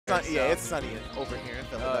it's sunny over here in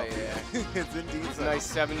Philadelphia. Oh, yeah. It's indeed These sunny.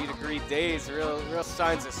 nice 70-degree days, real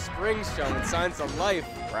signs of spring showing, signs of life.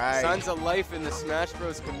 Right. Signs of life in the Smash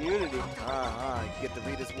Bros community. You get the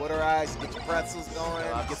Rita's water ice, you get your pretzels going,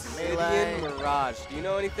 you get some melee. Obsidian Mirage. Do you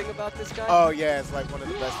know anything about this guy? Oh yeah, it's like one of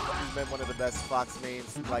the best. He's been one of the best Fox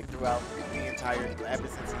mains like throughout the entire ever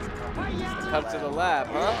since he's Come to the lab,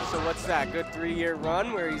 huh? So what's that? Good 3-year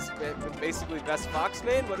run where he's been basically best Fox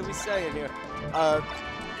main? What are we saying here?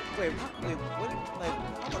 Wait, what?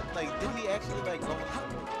 Like, did he actually like go?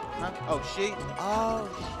 Huh? Oh, she.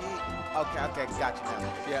 Okay, got you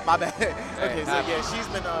now. Yeah. My bad. Okay, so yeah, she's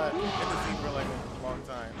been in the scene for like a long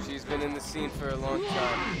time. She's been in the scene for a long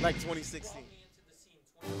time. Like 2016.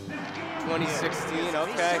 2016.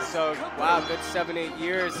 Okay, so wow, good 7-8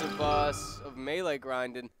 years of melee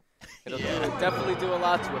grinding. It'll definitely do a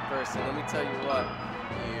lot to a person. Let me tell you what.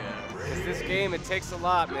 Because this game, it takes a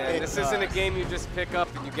lot, man. This isn't a game you just pick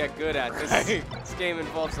up and you get good at. This game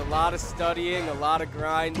involves a lot of studying, a lot of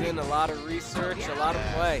grinding, a lot of research, a lot of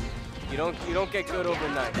play. You don't get good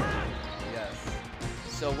overnight. Yes.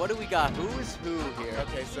 So what do we got? Who is who here?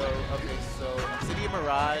 Okay, so Obsidian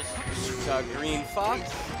Mirage. Green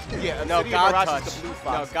Fox? Yeah, no, Obsidian Mirage Godtouch. is the blue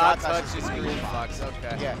Fox. No, Godtouch is Green Fox.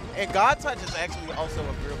 Okay. Yeah, and Godtouch is actually also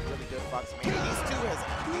a really good Fox main. These two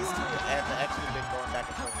have actually been going back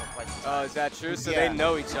and forth for quite some time. Oh, is that true? So they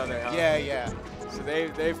know each other, huh? Yeah. So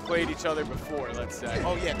they've played each other before, let's say.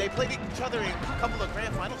 Oh yeah, they played each other in a couple of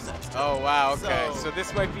grand final sets. Oh wow, okay. So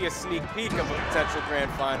this might be a sneak peek of a potential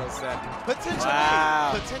grand finals then. Potentially.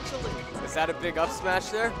 Wow. Potentially. Is that a big up smash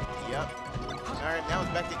there? Yep. Alright, now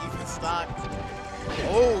it's back to even stock.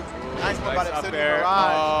 Oh, nice one by Obsidian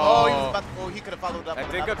Mirage. He could have followed up. I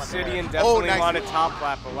think Obsidian definitely wanted top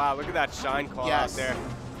lap, but wow, look at that shine call out there.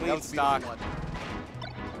 Clean stock.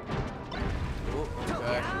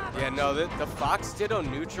 Okay. Yeah, no, the Fox Ditto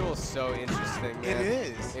neutral is so interesting, man. It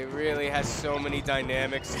is. It really has so many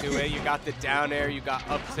dynamics to it. You got the down air, you got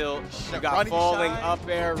up tilt, you got running falling shine. up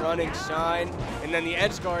air, running shine, and then the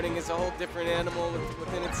edge guarding is a whole different animal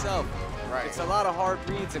within itself. Right. It's a lot of hard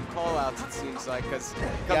reads and call-outs, it seems like, because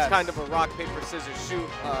it becomes kind of a rock, paper, scissors shoot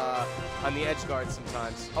on the edge guard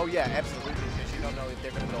sometimes. Oh, yeah, absolutely, because you don't know if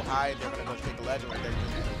they're going to go high, if they're going to go take a ledge, or if they're going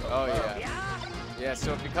to go low. Yeah,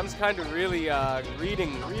 so it becomes kind of really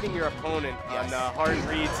reading your opponent on hard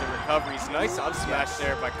reads and recoveries. Nice up smash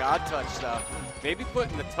there by Godtouch, though. Maybe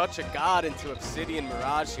putting the touch of God into Obsidian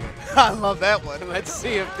Mirage here. I love that one. Let's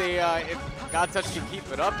see if Godtouch can keep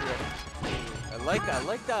it up here. I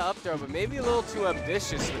like that up throw, but maybe a little too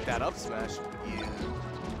ambitious with that up smash.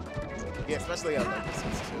 Yeah, especially I like this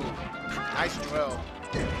one too. Nice drill.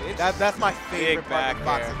 That's my favorite part of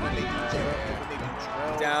boxing when they do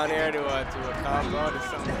drill. Down air to a combo to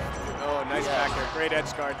something. Oh, nice back air. Great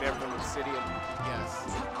edge guard there from Obsidian. Yes.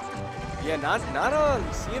 Yeah, not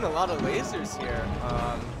seeing a lot of lasers here.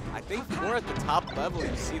 I think more at the top level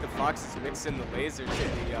you see the Foxes mix in the lasers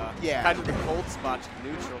in the kind of the cold spot to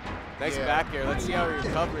neutral. Nice back air. Let's see how he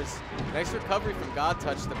recovers. Nice recovery from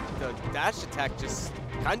Godtouch. The dash attack just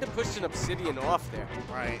kind of pushed an Obsidian off there.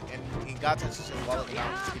 Right, and Godtouch just walled it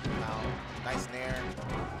down, just keep him out. Nice nair.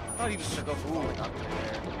 I thought he was gonna go for falling up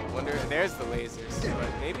there. Wonder, there's the lasers,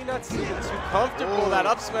 but maybe not seeming too comfortable. That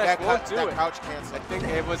up smash won't do it. Crouch cancel. I think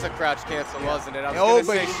it was a crouch cancel, wasn't it? I was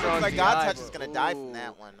gonna say strong like DI, Godtouch is gonna die from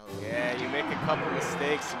that one. Yeah, you make a couple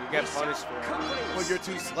mistakes and you get punished for it. Well, you're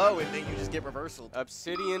too slow and then you just get reversaled.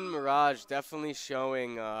 Obsidian Mirage definitely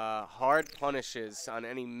showing hard punishes on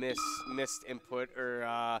any missed input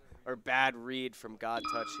or bad read from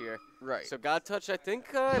Godtouch here. Right. So Godtouch, I think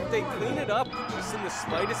if they clean it up just in the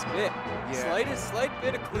slightest bit, slight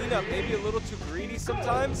bit of cleanup, maybe a little too greedy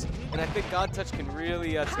sometimes, and I think Godtouch can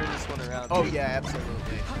really turn this one around. Oh yeah,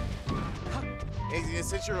 absolutely. And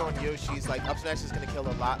since you're on Yoshi's, like up smash is gonna kill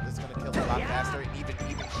a lot. It's gonna kill a lot faster. Even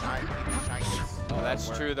shine. Oh, that's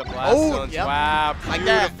true. The blast zones. Yep. Wow,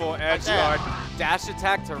 beautiful edge guard. Like Dash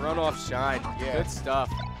attack to run off shine. Yeah. Good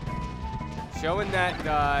stuff. Showing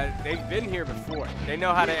that they've been here before. They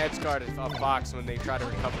know how to edge guard a Fox when they try to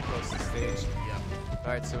recover close to stage. Yep. All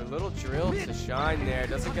right, so a little drill to shine there.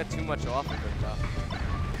 Doesn't get too much off of it though.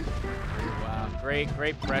 Wow,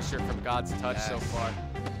 great pressure from God's touch so far.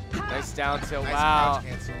 Nice down tilt. Nice wow,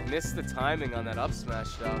 missed the timing on that up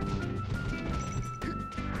smash though.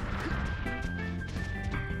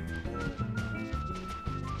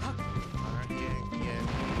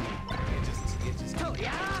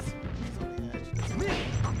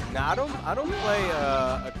 Now I don't play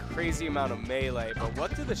a crazy amount of melee, but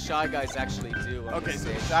what do the Shy Guys actually do? Okay,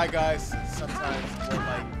 so the Shy Guys sometimes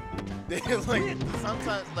will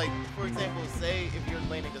sometimes for example, say if you're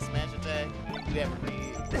laning a smash attack you haven't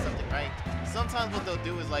read something right. Sometimes what they'll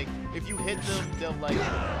do is like, if you hit them, they'll like,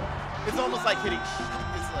 it's almost like hitting,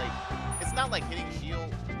 it's not like hitting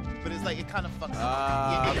shield, but it's like, it kind of fucks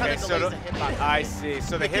up. It kind of delays the hitbox. I see.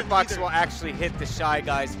 So the hitbox will actually hit the Shy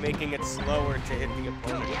Guys, making it slower to hit the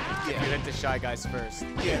opponent. If you hit the Shy Guys first.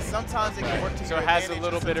 Yeah, sometimes it can work to so your it has advantage, a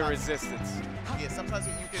little bit of resistance. Yeah, sometimes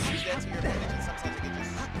you can use that to your advantage, and sometimes it can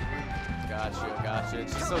just Gotcha.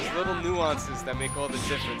 It's just those little nuances that make all the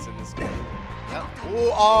difference in this game. Yep.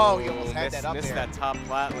 Ooh, oh, he almost had that up missed there. that top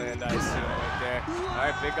flatland, I assume, right there. All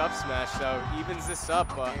right, big up smash, so evens this up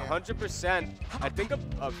 100%. I think a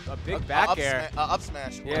big back air. Up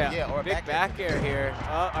smash. Or a big back air here.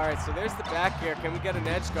 All right, so there's the back air. Can we get an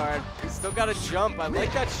edge guard? Still got to jump. I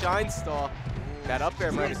like that shine stall. That up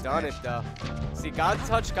air might have done it, though. See,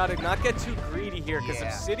 Godtouch got to not get too greedy here, because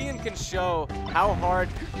Obsidian can show how hard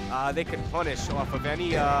they can punish off of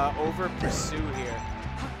any over pursue here.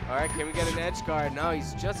 All right, can we get an edge guard? No,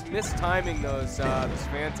 he's just mistiming those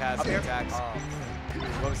Phantasm attacks.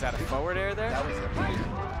 What was that, a forward air there? That was it.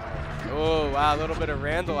 Oh, wow, a little bit of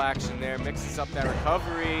Randall action there. Mixes up that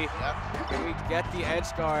recovery. Yep. Can we get the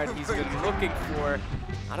edge guard he's been looking for?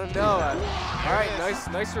 I don't know. All right,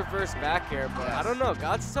 nice reverse back air, but I don't know.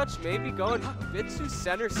 Godtouch maybe going a bit too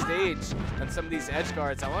center stage on some of these edge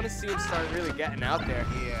guards. I want to see him start really getting out there.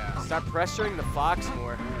 Yeah. Start pressuring the Fox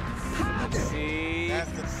more. Let's see.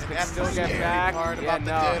 That's still the get scary back. part about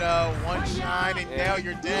the ditto. One shine and now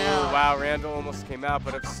you're down. Oh, wow, Randall almost came out,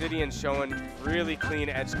 but Obsidian showing really clean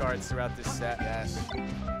edge guards throughout this set. Yes.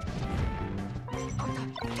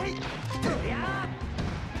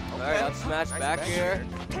 All right, up smash back here.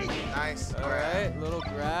 Nice. All right, little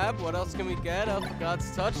grab. What else can we get? Up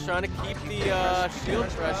Godtouch, trying to keep the shield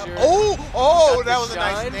pressure. Oh, that was a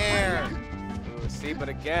nice snare. See, but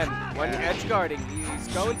again, when edge guarding, he's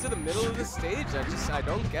going to the middle of the stage. I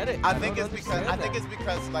don't get it. I think it's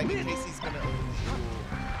because like in case he's gonna overshoot,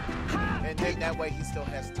 and then that way he still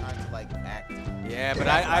has time to like act. Yeah, but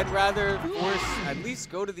I'd rather force at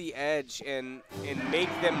least go to the edge and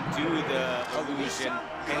make them do the illusion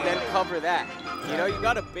and then cover that. You know, you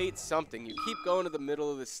gotta bait something. You keep going to the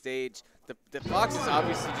middle of the stage. The Fox is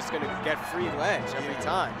obviously just going to get free ledge every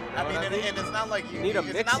time. You know and it's not like you need a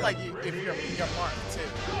mix. It's not like if you're marked too.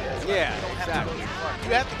 Yeah, you don't exactly. have to go too far.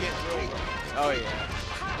 You have to get real low. Oh yeah.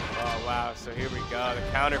 Oh wow. So here we go. The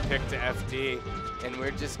counter pick to FD, and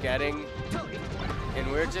we're just getting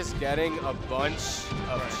a bunch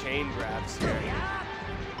of chain grabs here.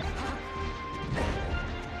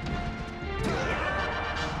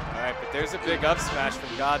 All right, but there's a big up smash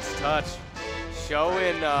from Godtouch.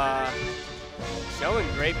 Showing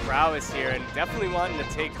great prowess here and definitely wanting to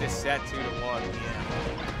take this set 2-1.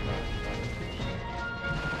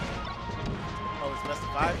 Oh, it's best of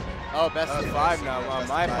 5? Oh, best of 5 now. Well,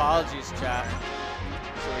 my apologies, chat.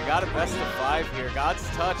 So we got a best of 5 here.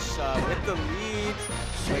 Godtouch with the lead.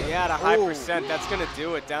 But yeah, at a high percent, that's going to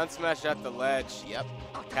do it. Down smash at the ledge. Yep.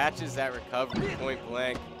 Catches that recovery point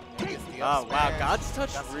blank. Oh, wow,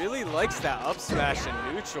 Godtouch really likes that up smash in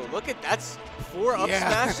neutral. Look at that's 4 up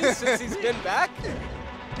smashes since he's been back.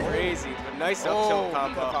 Crazy, but nice up tilt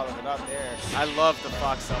combo. I love the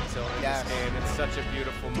Fox up tilt in this game. It's such a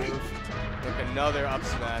beautiful move. Look, another up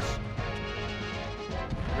smash.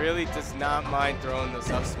 Really does not mind throwing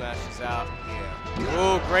those up smashes out.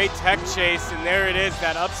 Ooh, great tech chase, and there it is,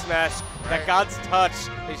 that up smash that Godtouch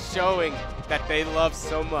is showing that they love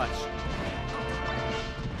so much.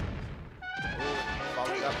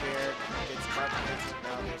 Up here, gets confidence.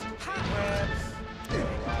 Now there's some chain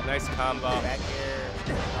grabs. Nice combo. Back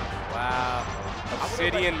here. Wow.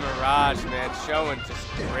 Obsidian Mirage, man, showing just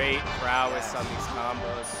great prowess on these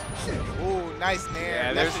combos. Ooh, nice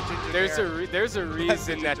nair. Yeah, there's a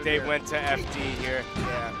reason that they went to FD here.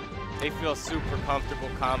 Yeah. They feel super comfortable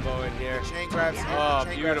comboing here. Chain grabs here. Oh,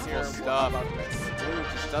 beautiful stuff. Ooh,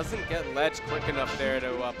 just doesn't get ledge quick enough there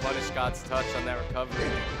to punish Godtouch on that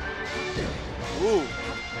recovery. Ooh.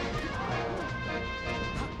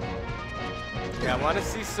 Yeah, I want to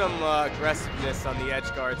see some aggressiveness on the edge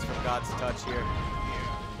guards from Godtouch here.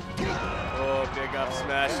 Oh, big up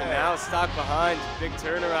smash, and now stock behind. Big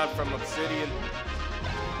turnaround from Obsidian.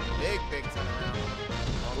 Big turnaround.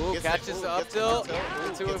 Ooh, catches the up tilt.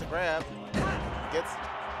 Gets a grab. Gets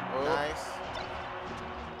nice.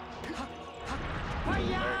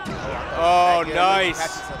 Oh,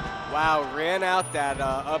 nice. Wow, ran out that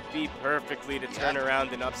up B perfectly to turn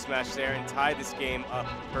around and up smash there and tie this game up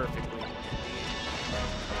perfectly.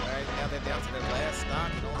 All right, now they're down to their last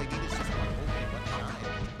stock, and all they need is just one shine.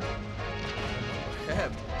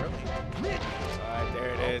 Really? All right,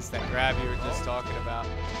 there it is, that grab you were just talking about.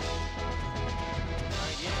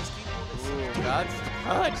 Ooh,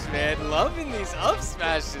 Godtouch, man. Loving these up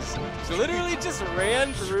smashes. She literally just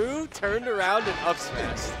ran through, turned around, and up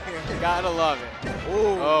smashed. Gotta love it.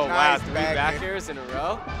 Ooh, oh, nice wow. 3 back airs in a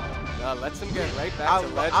row. Lets him get right back to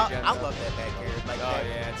ledge again. I love that back air. Like oh,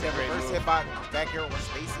 yeah. It's a great first move. hit by back air with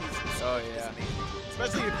spaces. Oh, yeah.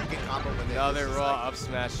 Especially if you can combo with it. Another raw up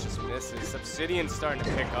smash just misses. Obsidian's starting to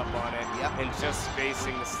pick up on it. Yep. And just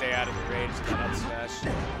spacing to stay out of the range of that up smash.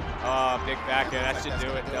 Oh, big back air. That should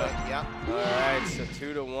do it, though. Yep. All right, so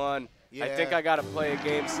 2-1. Yeah. I think I got to play a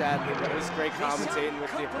game, sadly, but it was great commentating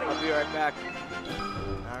with you. I'll be right back.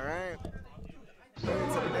 All right.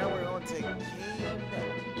 So now we're on to game 4.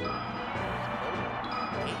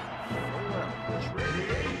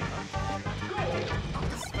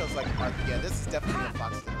 This feels like this is definitely a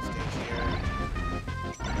Fox Dinner stage here.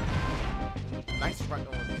 Nice run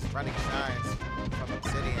on these running shines from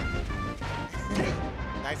Obsidian.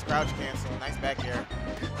 Nice crouch cancel, nice back air.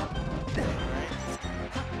 Alright.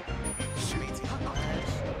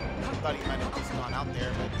 I thought he might have just gone out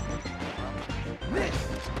there, but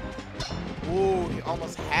ooh, he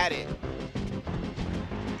almost had it.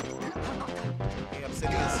 Yeah,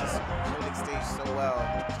 Obsidian is just holding stage so well.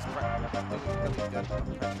 Just really good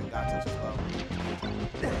pressuring Godtouch as well.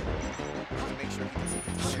 Just make sure he doesn't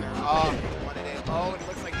get to center. Oh, he wanted it. Oh, and it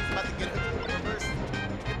looks like he's about to get a reverse.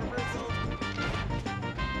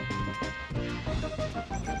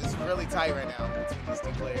 This is really tight right now between these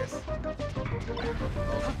two players.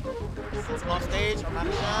 Sits him off stage, I'm out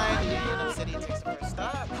of shine, and Obsidian takes the first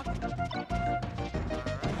stop.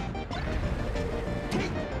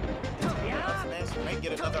 May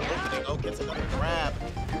get another opening. Oh, gets another grab.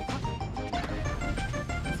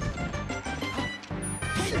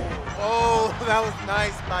 Oh, that was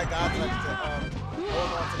nice by Godtouch to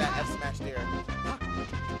hold on to that F smash there.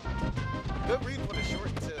 Good read for the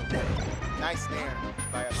short too. Nice snare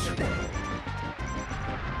by Obsidian.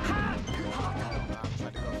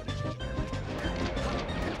 Trying to go for the ginger.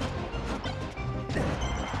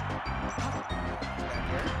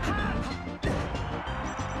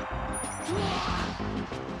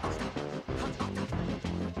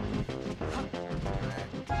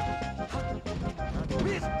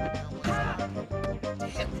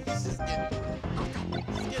 Damn, this is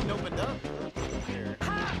getting opened up here. Oh,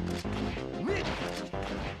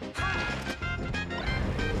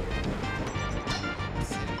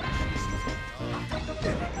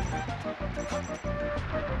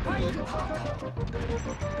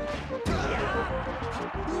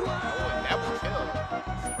 and that will kill.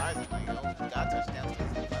 Surprisingly, Godtouch down to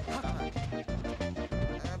his left side.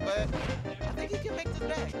 But I think he can make this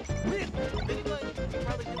back. He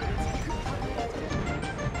probably can make this.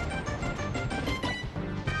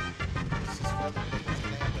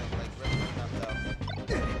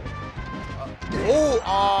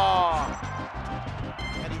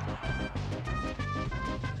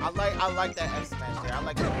 I like that F smash there. I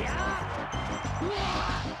like that.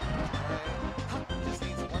 Just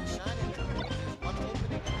needs one shot in there. Just one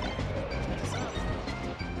opening.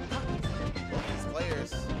 Both these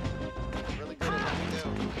players are really good at what they do.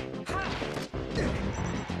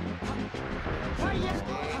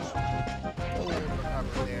 Oh,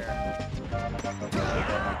 recovery there.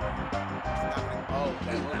 Oh,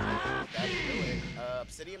 that will do it.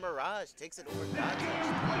 Obsidian Mirage takes it over Godtouch.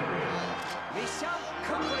 Mission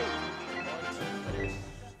complete.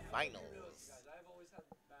 Final.